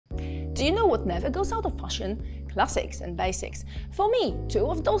Do you know what never goes out of fashion? Classics and basics. For me, two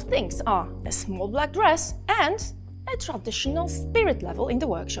of those things are a small black dress and a traditional spirit level in the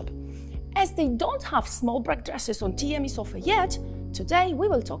workshop. As they don't have small black dresses on TME software yet, today we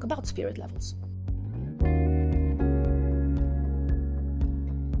will talk about spirit levels.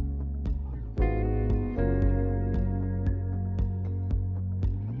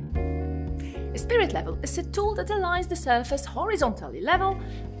 A spirit level is a tool that aligns the surface horizontally level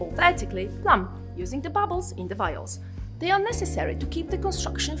or vertically plumb using the bubbles in the vials. They are necessary to keep the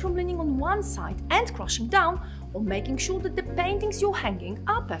construction from leaning on one side and crashing down, or making sure that the paintings you're hanging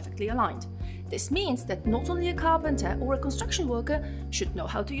are perfectly aligned. This means that not only a carpenter or a construction worker should know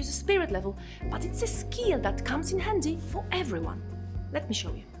how to use a spirit level, but it's a skill that comes in handy for everyone. Let me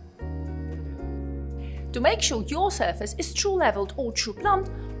show you. To make sure your surface is true leveled or true plumbed,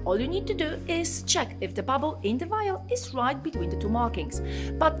 all you need to do is check if the bubble in the vial is right between the two markings.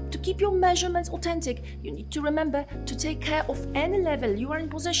 But to keep your measurements authentic, you need to remember to take care of any level you are in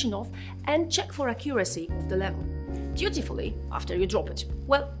possession of and check for accuracy of the level dutifully after you drop it.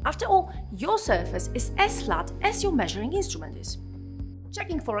 Well, after all, your surface is as flat as your measuring instrument is.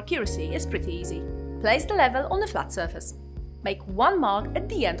 Checking for accuracy is pretty easy. Place the level on a flat surface. Make one mark at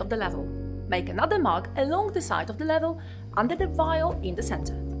the end of the level. Make another mark along the side of the level under the vial in the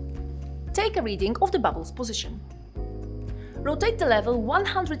center. Take a reading of the bubble's position. Rotate the level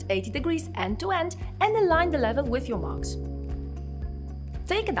 180 degrees end to end and align the level with your marks.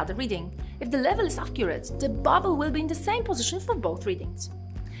 Take another reading. If the level is accurate, the bubble will be in the same position for both readings.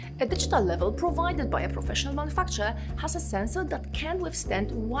 A digital level provided by a professional manufacturer has a sensor that can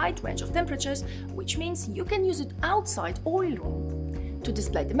withstand a wide range of temperatures, which means you can use it outside or in room. To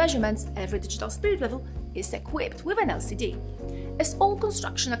display the measurements, every digital spirit level is equipped with an LCD. As all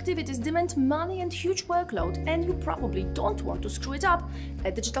construction activities demand money and huge workload, and you probably don't want to screw it up,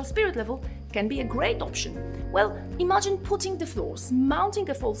 a digital spirit level can be a great option. Well, imagine putting the floors, mounting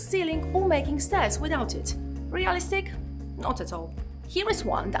a false ceiling or making stairs without it. Realistic? Not at all. Here is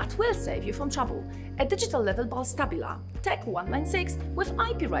one that will save you from trouble. A digital level by Stabila, Tech 196 with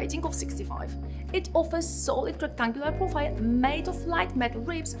IP rating of 65. It offers solid rectangular profile made of light metal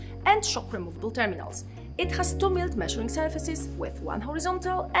ribs and shock removable terminals. It has two milled measuring surfaces with one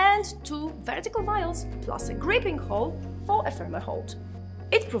horizontal and two vertical vials, plus a gripping hole for a firmer hold.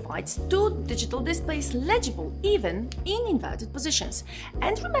 It provides two digital displays legible even in inverted positions.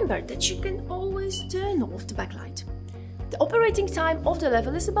 And remember that you can always turn off the backlight. The operating time of the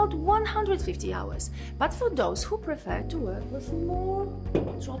level is about 150 hours, but for those who prefer to work with more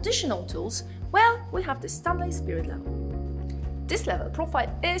traditional tools, well, we have the Stanley Spirit level. This level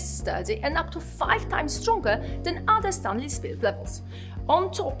profile is sturdy and up to 5 times stronger than other Stanley Spirit levels.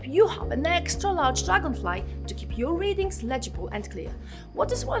 On top, you have an extra large dragonfly to keep your readings legible and clear.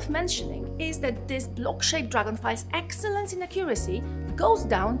 What is worth mentioning is that this block-shaped dragonfly's excellence in accuracy goes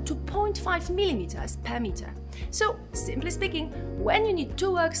down to 0.5 mm per meter. So, simply speaking, when you need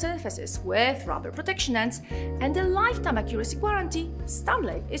two work surfaces with rubber protection ends and a lifetime accuracy guarantee,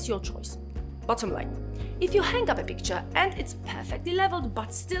 Stanley is your choice. Bottom line, if you hang up a picture and it's perfectly leveled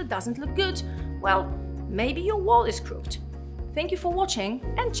but still doesn't look good, well, maybe your wall is crooked. Thank you for watching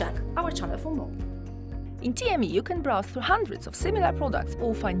and check our channel for more. In TME, you can browse through hundreds of similar products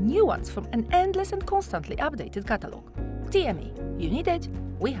or find new ones from an endless and constantly updated catalogue. TME, you need it,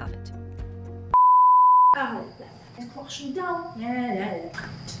 we have it. And crashing down.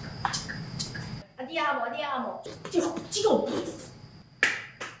 Andiamo. Cicho.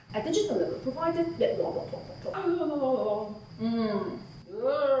 A digital level provided.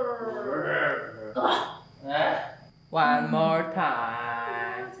 One more time.